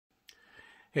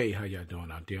Hey, how y'all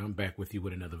doing out there? I'm back with you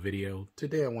with another video.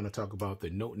 Today I want to talk about the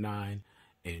Note 9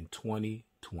 in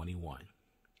 2021.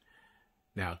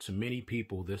 Now, to many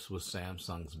people, this was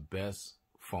Samsung's best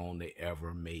phone they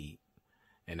ever made.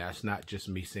 And that's not just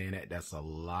me saying that, that's a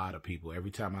lot of people.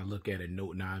 Every time I look at a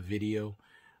Note 9 video,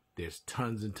 there's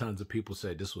tons and tons of people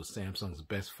said this was Samsung's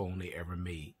best phone they ever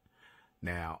made.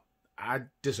 Now, I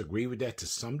disagree with that to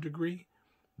some degree,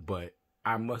 but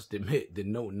I must admit the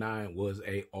Note 9 was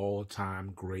an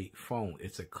all-time great phone.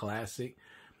 It's a classic.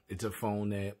 It's a phone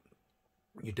that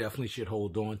you definitely should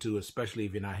hold on to, especially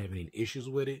if you're not having any issues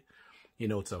with it. You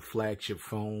know, it's a flagship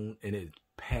phone and it's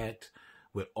packed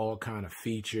with all kind of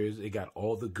features. It got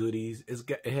all the goodies.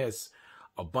 It has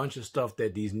a bunch of stuff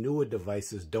that these newer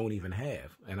devices don't even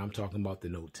have. And I'm talking about the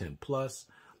Note 10 Plus,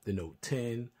 the Note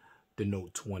 10, the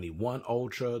Note 21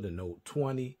 Ultra, the Note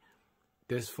 20.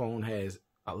 This phone has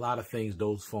a lot of things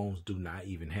those phones do not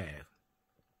even have.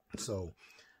 So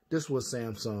this was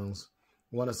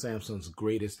one of Samsung's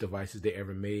greatest devices they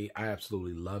ever made. I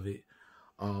absolutely love it.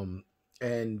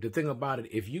 And the thing about it,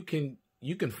 if you can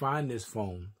find this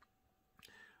phone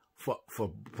for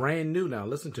brand new. Now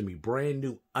listen to me, brand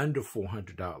new under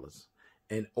 $400,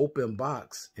 and open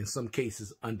box in some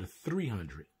cases under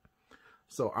 $300.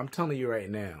 So I'm telling you right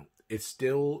now,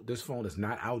 this phone is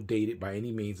not outdated by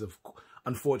any means.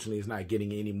 Unfortunately, it's not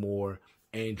getting any more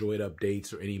Android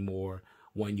updates or any more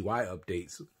One UI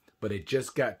updates, but it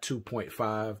just got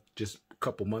 2.5 just a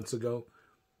couple months ago.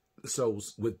 So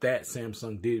with that,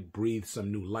 Samsung did breathe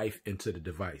some new life into the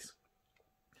device.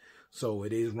 So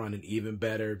it is running even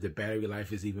better. The battery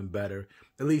life is even better,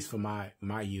 at least for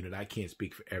my unit. I can't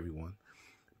speak for everyone,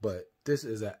 but this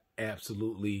is an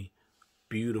absolutely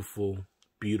beautiful,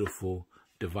 beautiful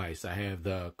device. I have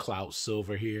the Cloud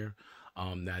Silver here.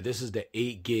 Now this is the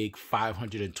 8 gig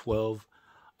 512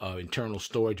 internal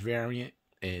storage variant,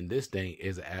 and this thing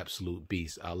is an absolute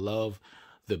beast. I love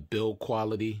the build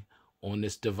quality on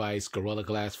this device. Gorilla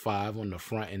Glass 5 on the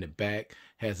front and the back,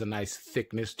 has a nice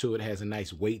thickness to it, has a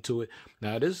nice weight to it.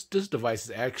 Now this device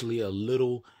is actually a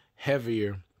little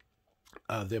heavier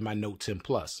than my Note 10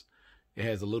 Plus. It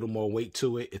has a little more weight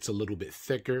to it. It's a little bit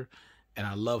thicker, and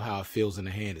I love how it feels in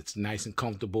the hand. It's nice and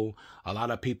comfortable. A lot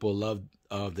of people love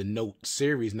the Note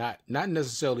series, not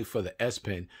necessarily for the S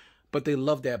Pen, but they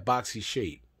love that boxy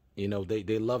shape. You know, they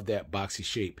love that boxy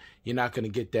shape. You're not going to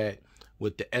get that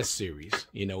with the S series.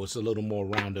 You know, it's a little more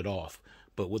rounded off.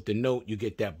 But with the Note, you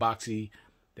get that boxy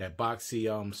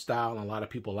style, and a lot of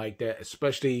people like that,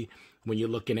 especially when you're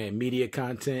looking at media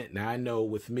content. Now, I know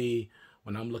with me,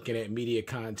 when I'm looking at media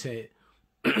content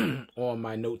on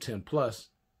my Note 10 Plus,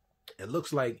 it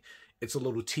looks like it's a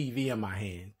little TV in my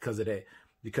hand because of that,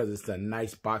 because it's a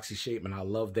nice boxy shape, and I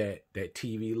love that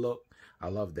TV look. I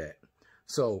love that.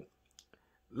 So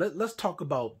let's talk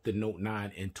about the Note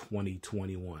 9 in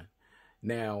 2021.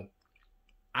 Now,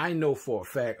 I know for a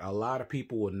fact a lot of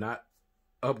people will not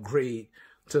upgrade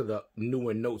to the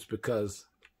newer Notes because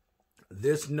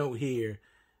this Note here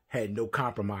had no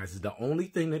compromises. The only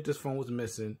thing that this phone was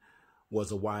missing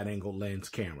was a wide-angle lens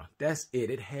camera. That's it.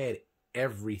 It had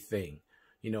everything.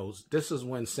 You know, this is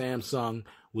when Samsung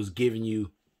was giving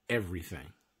you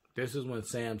everything. This is when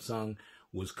Samsung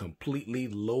was completely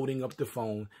loading up the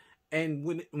phone. And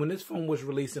when this phone was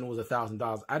released and it was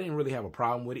 $1,000, I didn't really have a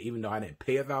problem with it, even though I didn't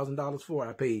pay $1,000 for it.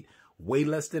 I paid way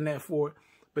less than that for it.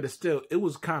 But it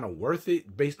was kind of worth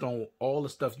it based on all the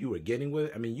stuff you were getting with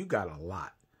it. I mean, you got a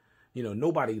lot. You know,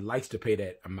 nobody likes to pay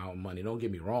that amount of money. Don't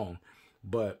get me wrong.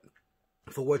 But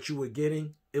for what you were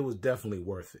getting, it was definitely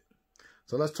worth it.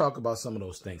 So let's talk about some of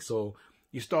those things. So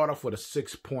you start off with a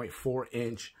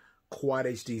 6.4-inch Quad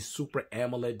HD Super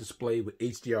AMOLED display with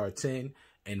HDR10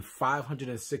 and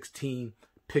 516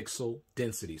 pixel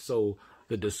density. So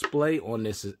the display on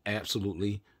this is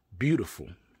absolutely beautiful.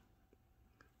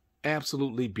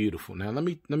 Absolutely beautiful. Now let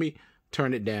me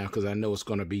turn it down because I know it's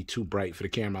going to be too bright for the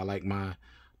camera. I like my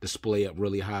display up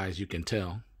really high, as you can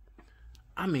tell.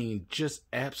 I mean, just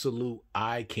absolute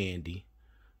eye candy.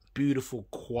 Beautiful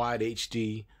Quad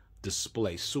HD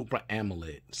display, Super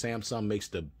AMOLED. Samsung makes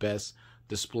the best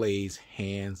displays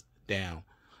hands down.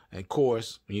 And of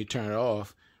course, when you turn it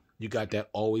off, you got that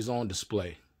always on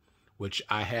display, which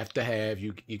I have to have.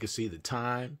 You can see the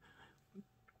time.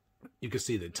 You can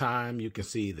see the time. You can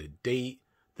see the date,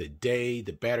 the day,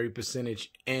 the battery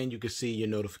percentage, and you can see your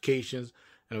notifications.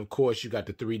 And of course, you got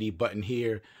the 3D button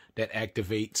here that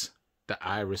activates the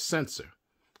iris sensor.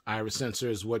 Iris sensor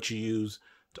is what you use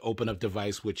to open up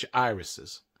device with your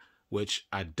irises, which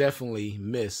I definitely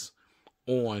miss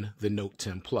on the Note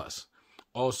 10 Plus.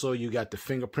 Also, you got the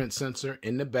fingerprint sensor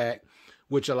in the back,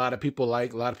 which a lot of people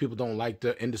like. A lot of people don't like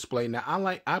the in-display. Now,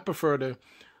 I prefer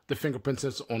the fingerprint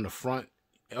sensor on the front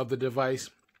of the device,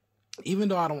 even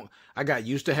though I got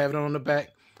used to having it on the back,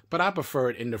 but I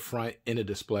prefer it in the front, in the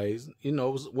displays. You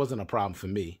know, it wasn't a problem for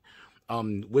me.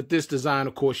 With this design,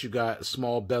 of course, you got a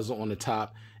small bezel on the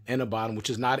top and the bottom, which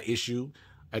is not an issue.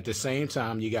 At the same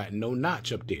time, you got no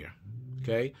notch up there.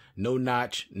 Okay, no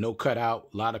notch, no cutout.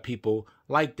 A lot of people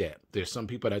like that. There's some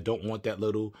people that don't want that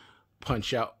little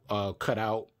punch out,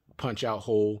 cutout, punch out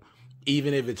hole.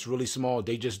 Even if it's really small,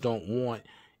 they just don't want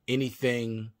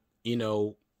anything, you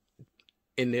know,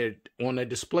 in their on their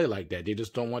display like that. They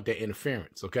just don't want that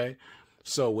interference. Okay,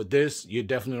 so with this, you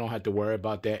definitely don't have to worry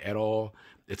about that at all.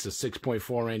 It's a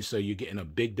 6.4 inch, so you're getting a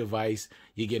big device.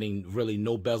 You're getting really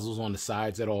no bezels on the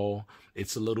sides at all.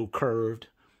 It's a little curved.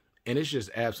 And it's just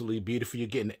absolutely beautiful. You're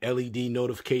getting an LED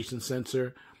notification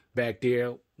sensor back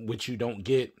there, which you don't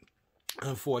get,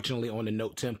 unfortunately, on the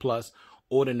Note 10 Plus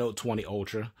or the Note 20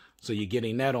 Ultra. So you're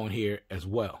getting that on here as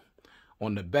well.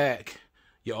 On the back,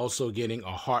 you're also getting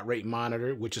a heart rate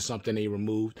monitor, which is something they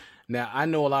removed. Now, I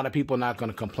know a lot of people are not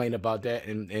going to complain about that,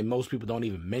 and most people don't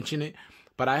even mention it.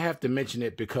 But I have to mention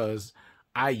it because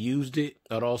I used it.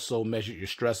 It also measured your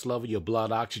stress level, your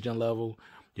blood oxygen level,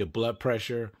 your blood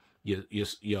pressure, your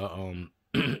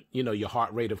you know, your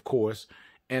heart rate, of course.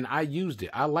 And I used it.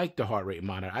 I like the heart rate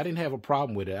monitor. I didn't have a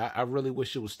problem with it. I really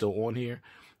wish it was still on here.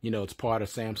 You know, it's part of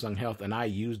Samsung Health, and I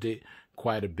used it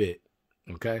quite a bit.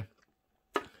 Okay.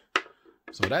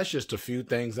 So that's just a few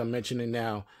things I'm mentioning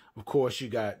now. Of course, you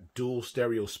got dual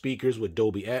stereo speakers with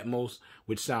Dolby Atmos,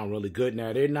 which sound really good.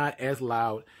 Now, they're not as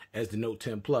loud as the Note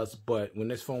 10 Plus, but when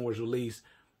this phone was released,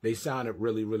 they sounded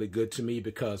really, really good to me,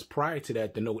 because prior to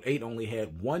that, the Note 8 only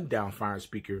had one down-firing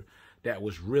speaker that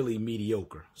was really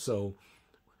mediocre. So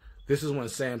this is when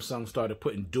Samsung started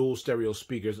putting dual stereo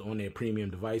speakers on their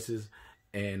premium devices,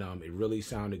 and it really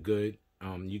sounded good.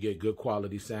 You get good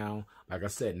quality sound. Like I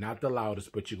said, not the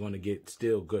loudest, but you're going to get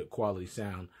still good quality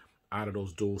sound out of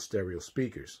those dual stereo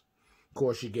speakers. Of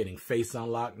course, you're getting Face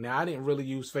Unlock. Now, I didn't really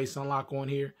use Face Unlock on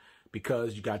here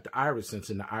because you got the iris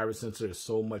sensor, and the iris sensor is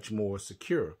so much more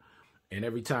secure. And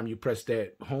every time you press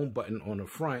that home button on the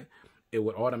front, it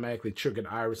would automatically trigger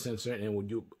the iris sensor, and would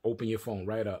you open your phone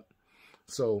right up.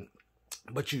 So,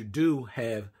 but you do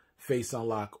have Face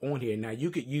Unlock on here. Now,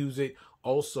 you could use it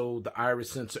also, the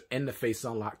iris sensor and the Face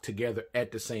Unlock together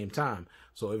at the same time.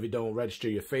 So if it don't register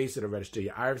your face, it'll register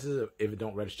your irises. If it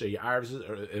don't register your irises,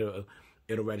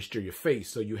 it'll register your face.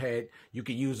 So you could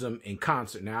use them in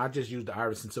concert. Now, I just used the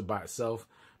iris sensor by itself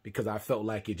because I felt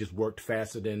like it just worked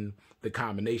faster than the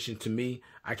combination. To me,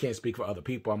 I can't speak for other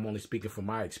people. I'm only speaking from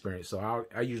my experience. So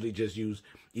I usually just use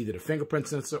either the fingerprint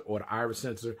sensor or the iris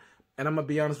sensor. And I'm going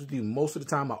to be honest with you, most of the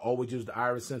time I always use the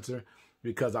iris sensor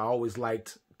because I always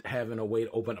liked having a way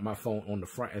to open up my phone on the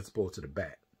front as opposed to the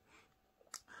back.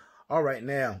 All right,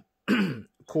 now,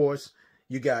 of course,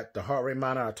 you got the heart rate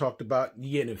monitor I talked about.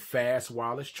 You're getting fast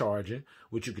wireless charging,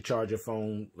 which you can charge your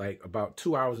phone like about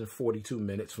 2 hours and 42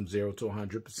 minutes from 0 to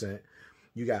 100%.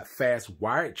 You got fast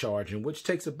wired charging, which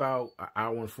takes about an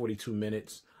hour and 42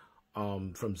 minutes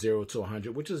from 0 to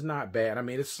 100, which is not bad. I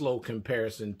mean, it's slow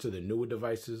comparison to the newer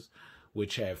devices,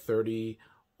 which have 30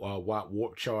 watt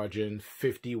warp charging,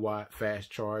 50 watt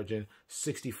fast charging,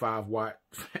 65 watt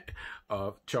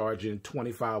charging,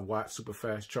 25 watt super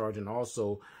fast charging.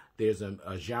 Also, there's a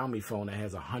Xiaomi phone that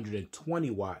has 120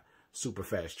 watt super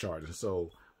fast charging. So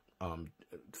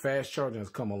fast charging has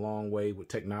come a long way with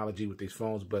technology with these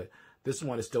phones, but this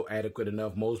one is still adequate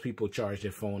enough. Most people charge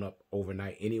their phone up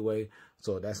overnight anyway,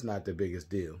 so that's not the biggest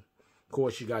deal. Of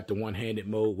course, you got the one-handed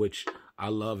mode, which I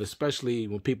love, especially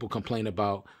when people complain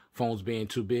about phones being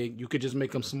too big. You could just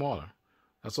make them smaller.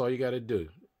 That's all you got to do.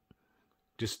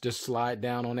 Just slide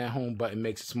down on that home button,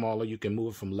 makes it smaller. You can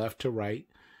move it from left to right,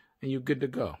 and you're good to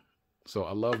go. So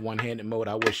I love one-handed mode.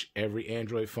 I wish every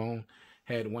Android phone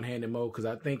had one-handed mode, because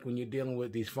I think when you're dealing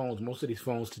with these phones, most of these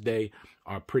phones today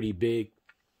are pretty big.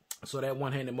 So that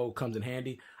one-handed mode comes in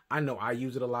handy. I know I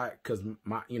use it a lot because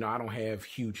I don't have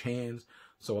huge hands,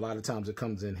 so a lot of times it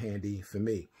comes in handy for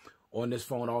me. On this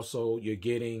phone, also, you're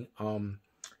getting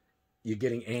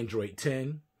Android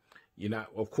 10.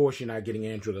 Of course, you're not getting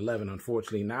Android 11,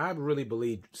 unfortunately. Now, I really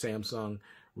believe Samsung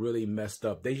really messed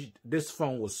up. This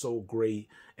phone was so great,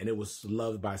 and it was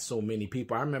loved by so many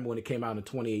people. I remember when it came out in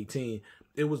 2018,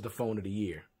 it was the phone of the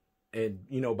year, and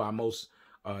by most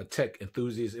tech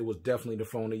enthusiasts, it was definitely the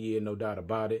phone of the year, no doubt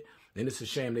about it. And it's a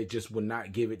shame they just would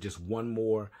not give it just one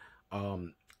more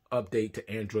update to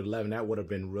Android 11. That would have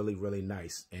been really, really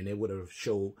nice, and it would have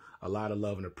showed a lot of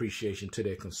love and appreciation to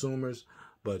their consumers,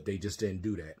 but they just didn't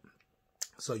do that.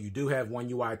 So you do have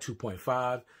One UI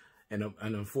 2.5, and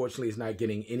unfortunately, it's not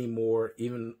getting any more,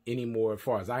 as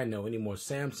far as I know, any more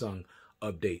Samsung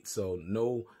updates. So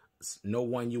no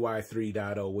One UI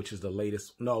 3.0, which is the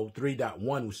latest. No,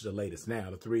 3.1, which is the latest now.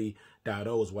 The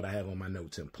 3.0 is what I have on my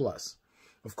Note 10 Plus.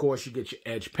 Of course, you get your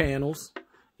edge panels,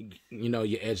 you know,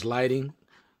 your edge lighting.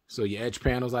 So your edge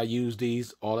panels, I use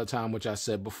these all the time, which I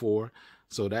said before.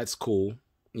 So that's cool,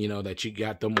 you know, that you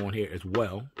got them on here as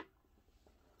well.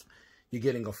 You're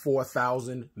getting a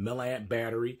 4,000 milliamp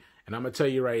battery. And I'm going to tell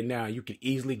you right now, you can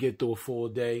easily get through a full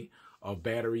day of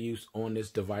battery use on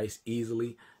this device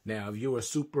easily. Now, if you're a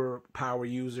super power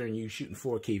user and you're shooting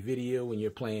 4K video and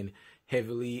you're playing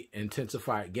heavily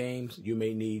intensified games, you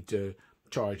may need to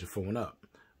charge the phone up.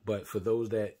 But for those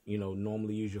that, you know,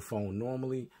 normally use your phone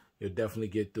normally, you'll definitely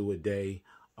get through a day,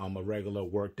 a regular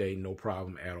work day, no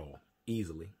problem at all,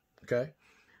 easily, okay?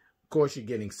 Of course, you're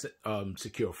getting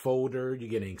secure folder. You're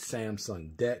getting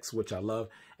Samsung DeX, which I love.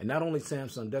 And not only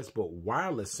Samsung DeX, but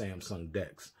wireless Samsung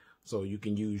DeX. So you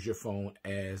can use your phone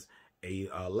as a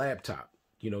laptop.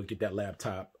 You know, get that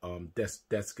laptop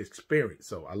desk experience.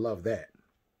 So I love that.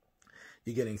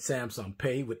 You're getting Samsung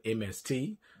Pay with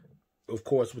MST. Of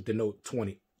course, with the Note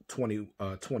 20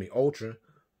 Ultra.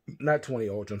 Not 20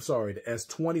 Ultra, I'm sorry, the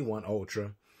S21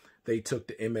 Ultra. They took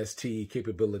the MST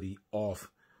capability off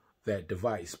that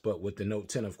device, but with the Note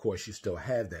 10, of course, you still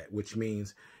have that, which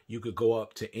means you could go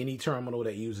up to any terminal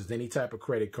that uses any type of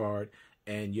credit card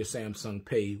and your Samsung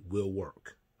Pay will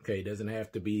work. Okay, it doesn't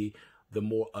have to be the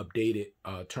more updated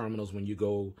terminals when you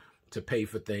go to pay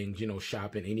for things, you know,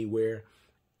 shopping anywhere.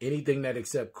 Anything that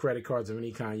accepts credit cards of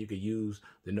any kind, you could use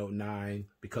the Note 9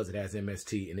 because it has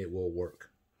MST and it will work.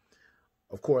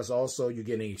 Of course, also, you're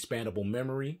getting expandable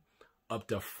memory up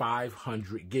to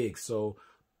 500 gigs. So,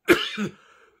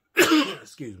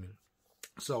 excuse me.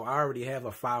 So I already have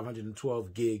a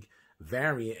 512 gig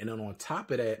variant. And then on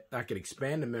top of that, I could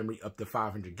expand the memory up to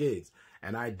 500 gigs.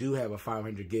 And I do have a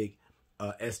 500 gig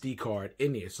SD card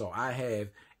in there. So I have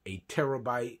a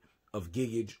terabyte of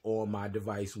gigage on my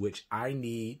device, which I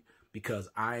need because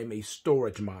I am a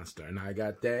storage monster. And I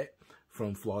got that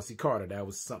from Flossie Carter. That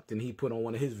was something he put on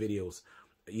one of his videos.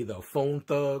 Either a phone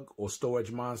thug or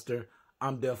storage monster.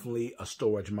 I'm definitely a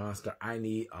storage monster. I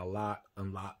need a lot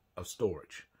of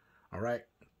storage. All right.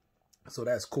 So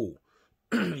that's cool.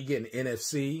 You're getting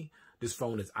NFC. This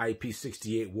phone is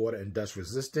IP68 water and dust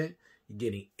resistant. You're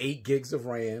getting 8 gigs of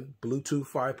RAM, Bluetooth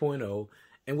 5.0.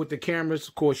 And with the cameras,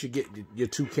 of course, you get your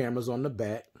 2 cameras on the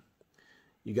back.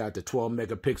 You got the 12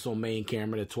 megapixel main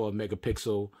camera, the 12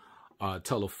 megapixel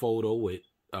telephoto with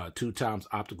 2x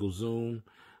optical zoom.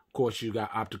 Of course, you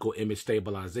got optical image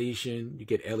stabilization. You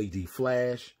get LED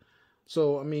flash.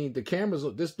 So, I mean, the cameras,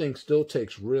 this thing still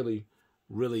takes really,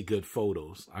 really good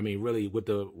photos. I mean, really, with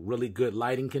the really good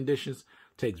lighting conditions,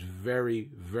 takes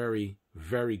very, very,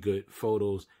 very good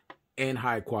photos and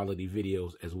high quality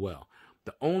videos as well.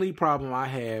 The only problem I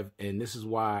have, and this is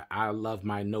why I love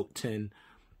my Note 10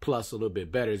 Plus a little bit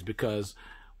better, is because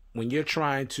when you're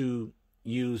trying to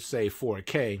use, say,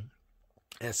 4K,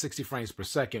 at 60 frames per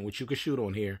second, which you can shoot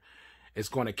on here, it's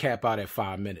going to cap out at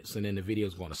 5 minutes, and then the video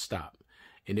is going to stop.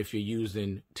 And if you're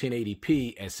using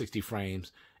 1080p at 60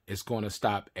 frames, it's going to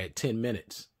stop at 10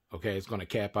 minutes. Okay, it's going to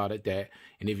cap out at that.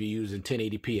 And if you're using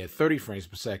 1080p at 30 frames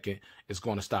per second, it's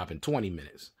going to stop in 20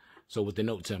 minutes. So with the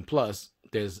Note 10 Plus,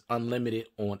 there's unlimited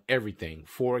on everything,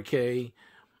 4K,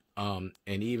 and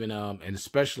even and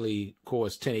especially, of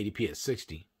course, 1080p at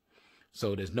 60.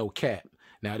 So there's no cap.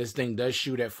 Now, this thing does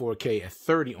shoot at 4K at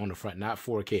 30 on the front, not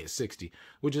 4K at 60,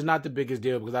 which is not the biggest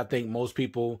deal because I think most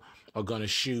people are going to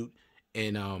shoot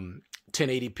in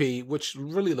 1080p, which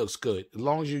really looks good. As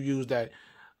long as you use that,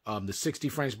 the 60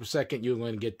 frames per second, you're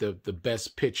going to get the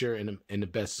best picture and the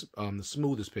best, the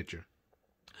smoothest picture.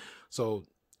 So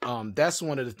that's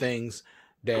one of the things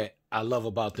that I love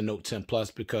about the Note 10 Plus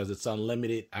because it's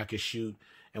unlimited. I can shoot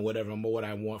in whatever mode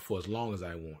I want for as long as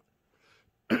I want.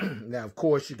 Now, of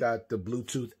course, you got the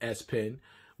Bluetooth S Pen,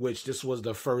 which this was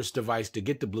the first device to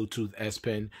get the Bluetooth S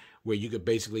Pen, where you could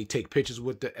basically take pictures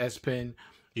with the S Pen.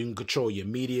 You can control your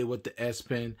media with the S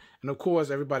Pen. And, of course,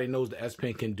 everybody knows the S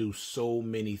Pen can do so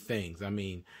many things. I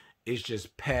mean, it's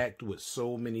just packed with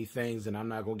so many things, and I'm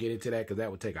not going to get into that because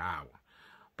that would take an hour.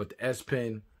 But the S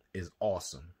Pen is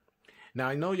awesome. Now,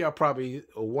 I know y'all probably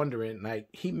are wondering, like,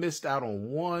 he missed out on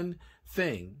one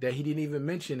thing that he didn't even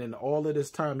mention in all of this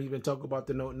time he's been talking about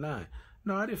the Note 9.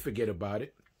 No, I didn't forget about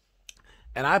it.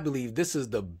 And I believe this is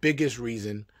the biggest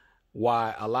reason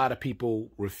why a lot of people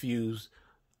refuse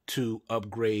to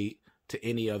upgrade to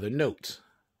any other Notes.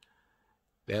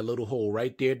 That little hole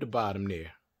right there at the bottom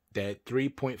there, that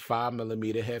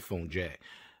 3.5mm headphone jack.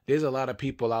 there's a lot of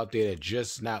people out there that are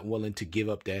just not willing to give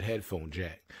up that headphone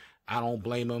jack. I don't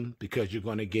blame them, because you're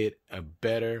going to get a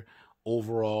better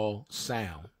overall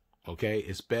sound. Okay,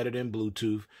 it's better than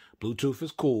Bluetooth. Bluetooth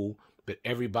is cool, but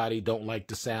everybody don't like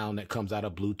the sound that comes out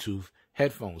of Bluetooth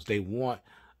headphones. They want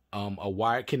a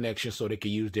wired connection so they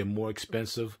can use their more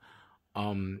expensive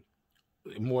headphones.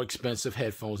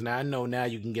 Now I know now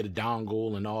you can get a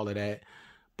dongle and all of that,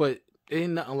 but it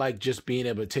ain't nothing like just being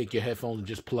able to take your headphones and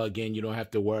just plug in. You don't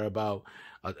have to worry about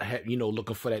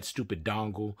looking for that stupid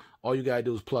dongle. All you gotta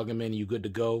do is plug them in and you're good to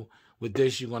go. With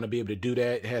this, you're gonna be able to do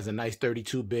that. It has a nice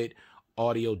 32-bit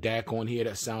audio DAC on here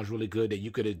that sounds really good, that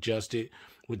you could adjust it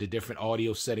with the different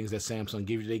audio settings that Samsung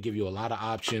gives you. They give you a lot of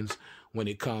options when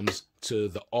it comes to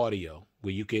the audio,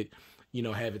 where you could,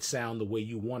 have it sound the way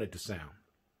you want it to sound.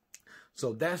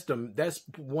 So that's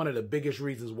one of the biggest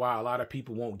reasons why a lot of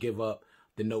people won't give up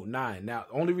the Note 9. Now,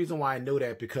 the only reason why I know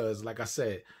that, because like I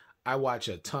said, I watch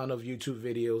a ton of YouTube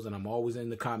videos and I'm always in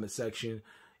the comment section,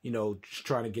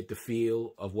 trying to get the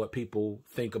feel of what people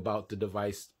think about the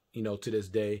device, to this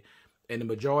day. And the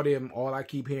majority of them, all I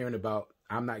keep hearing about,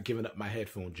 I'm not giving up my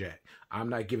headphone jack. I'm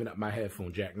not giving up my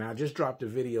headphone jack. Now, I just dropped a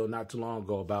video not too long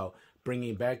ago about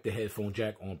bringing back the headphone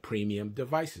jack on premium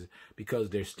devices, because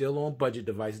they're still on budget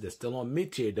devices. They're still on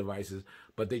mid-tier devices,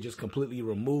 but they just completely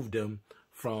removed them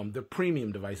from the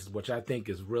premium devices, which I think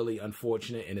is really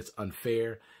unfortunate, and it's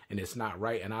unfair, and it's not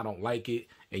right, and I don't like it,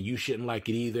 and you shouldn't like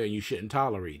it either, and you shouldn't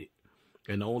tolerate it.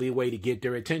 And the only way to get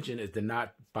their attention is to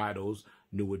not buy those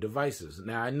newer devices.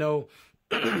 Now, I know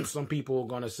some people are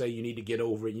going to say you need to get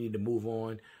over it, you need to move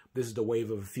on. This is the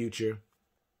wave of the future.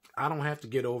 I don't have to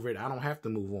get over it. I don't have to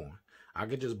move on. I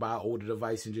could just buy an older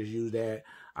device and just use that.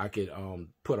 I could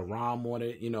put a ROM on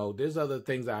it. There's other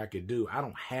things that I could do. I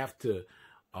don't have to,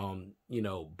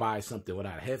 buy something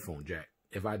without a headphone jack.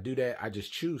 If I do that, I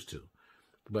just choose to.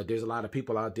 But there's a lot of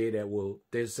people out there that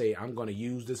they say, I'm going to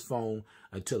use this phone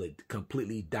until it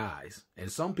completely dies.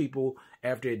 And some people,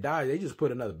 after it dies, they just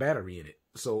put another battery in it.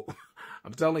 So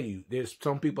I'm telling you, there's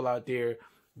some people out there,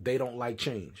 they don't like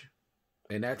change.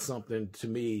 And that's something, to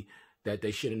me, that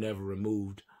they should have never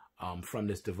removed from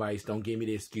this device. Don't give me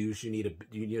the excuse you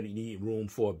need room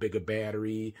for a bigger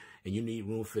battery, and you need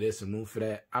room for this and room for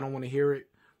that. I don't want to hear it,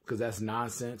 because that's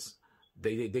nonsense.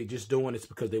 They just doing this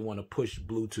because they want to push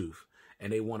Bluetooth,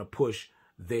 and they want to push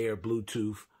their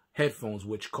Bluetooth headphones,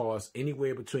 which cost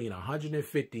anywhere between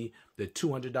 $150 to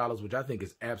 $200, which I think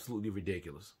is absolutely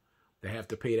ridiculous. They have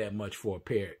to pay that much for a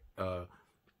pair,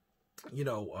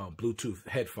 Bluetooth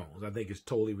headphones. I think it's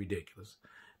totally ridiculous.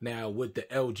 Now, with the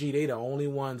LG, they the only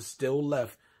ones still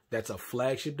left that's a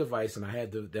flagship device, and I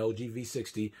had the LG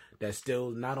V60 that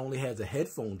still not only has a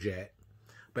headphone jack,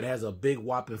 but has a big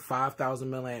whopping 5,000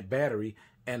 milliamp battery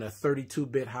and a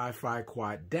 32-bit hi-fi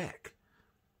quad DAC,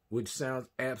 which sounds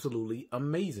absolutely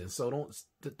amazing. So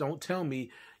don't tell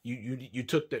me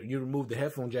you removed the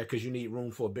headphone jack because you need room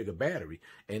for a bigger battery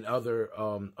and other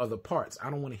parts.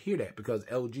 I don't want to hear that, because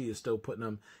LG is still putting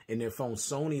them in their phones.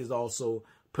 Sony is also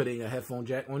putting a headphone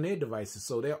jack on their devices.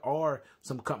 So there are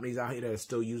some companies out here that are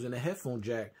still using a headphone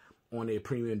jack on their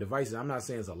premium devices. I'm not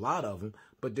saying it's a lot of them,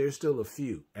 but there's still a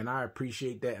few. And I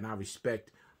appreciate that, and I respect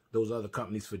those other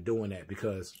companies for doing that,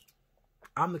 because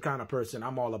I'm the kind of person,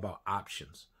 I'm all about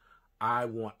options. I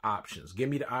want options. Give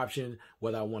me the option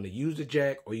whether I want to use the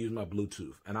jack or use my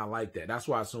Bluetooth. And I like that. That's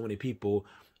why so many people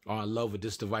are in love with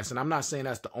this device. And I'm not saying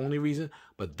that's the only reason,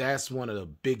 but that's one of the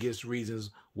biggest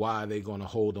reasons why they're going to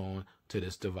hold on to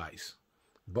this device.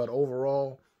 But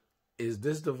overall, is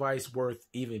this device worth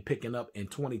even picking up in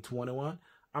 2021?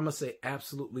 I'm going to say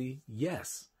absolutely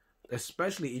yes.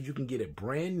 Especially if you can get it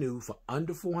brand new for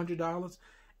under $400.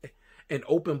 And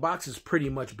open box is pretty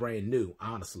much brand new,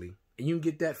 honestly. And you can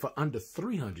get that for under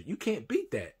 $300. You can't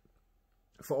beat that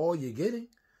for all you're getting.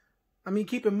 I mean,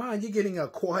 keep in mind, you're getting a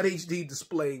Quad HD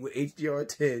display with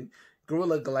HDR10,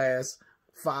 Gorilla Glass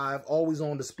 5, always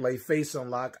on display, face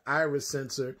unlock, iris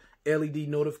sensor, LED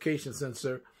notification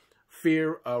sensor,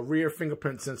 rear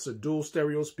fingerprint sensor, dual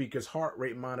stereo speakers, heart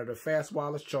rate monitor, fast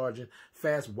wireless charging,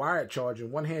 fast wired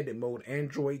charging, one-handed mode,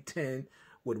 Android 10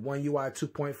 with One UI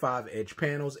 2.5, edge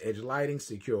panels, edge lighting,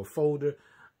 secure folder,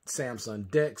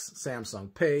 Samsung DeX,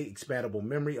 Samsung Pay, expandable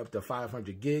memory up to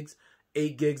 500 gigs,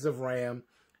 8 gigs of RAM,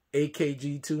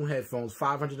 AKG2 headphones,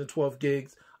 512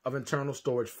 gigs of internal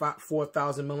storage,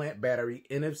 4,000 milliamp battery,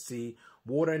 NFC,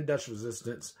 water and dust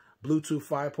resistance, Bluetooth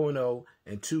 5.0,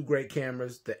 and 2 great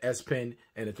cameras, the S Pen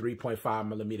and a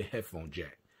 3.5mm headphone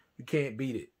jack. You can't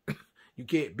beat it. You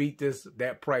can't beat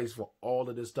that price for all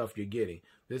of this stuff you're getting.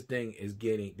 This thing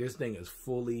is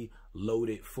fully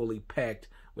loaded, fully packed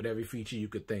with every feature you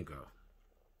could think of.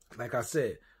 Like I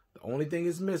said, The only thing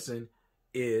it's missing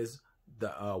is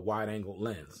the wide-angle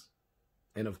lens.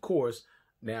 And of course,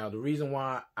 now the reason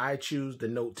why I choose the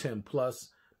Note 10 Plus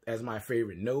as my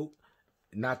favorite Note,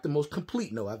 not the most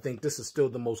complete Note. I think this is still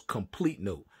the most complete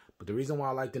Note. But the reason why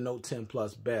I like the Note 10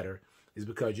 Plus better is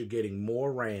because you're getting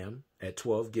more RAM at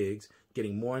 12 gigs,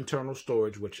 getting more internal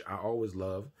storage, which I always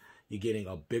love. You're getting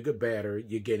a bigger battery.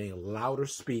 You're getting louder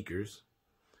speakers.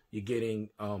 You're getting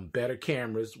better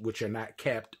cameras, which are not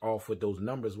capped off with those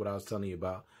numbers, what I was telling you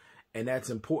about. And that's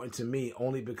important to me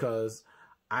only because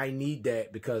I need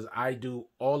that, because I do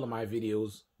all of my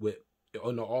videos with,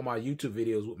 all my YouTube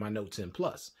videos with my Note 10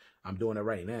 Plus. I'm doing it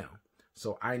right now.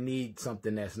 So I need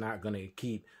something that's not going to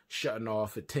keep shutting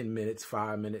off at 10 minutes,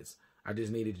 5 minutes. I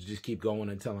just needed to just keep going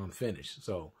until I'm finished.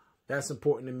 So that's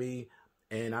important to me.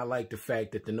 And I like the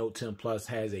fact that the Note 10 Plus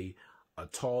has a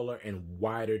taller and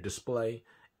wider display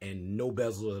and no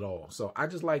bezel at all. So I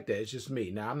just like that. It's just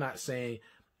me. Now, I'm not saying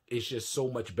it's just so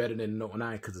much better than the Note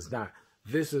 9, because it's not.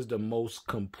 This is the most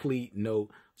complete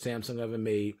Note Samsung ever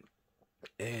made.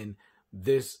 And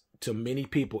this, to many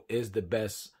people, is the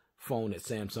best phone that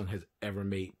Samsung has ever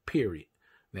made, period.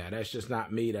 Now, that's just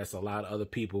not me. That's a lot of other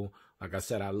people. Like I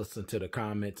said, I listen to the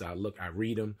comments. I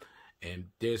read them. And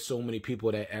there's so many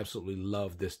people that absolutely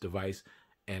love this device.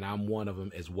 And I'm one of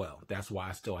them as well. That's why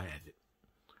I still have it.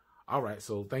 All right.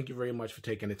 So thank you very much for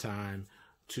taking the time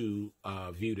to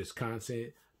view this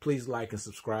content. Please like and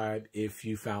subscribe if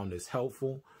you found this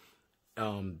helpful.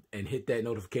 And hit that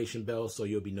notification bell so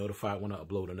you'll be notified when I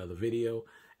upload another video.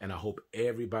 And I hope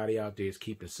everybody out there is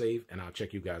keeping safe. And I'll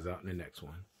check you guys out in the next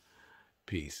one.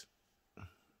 Peace.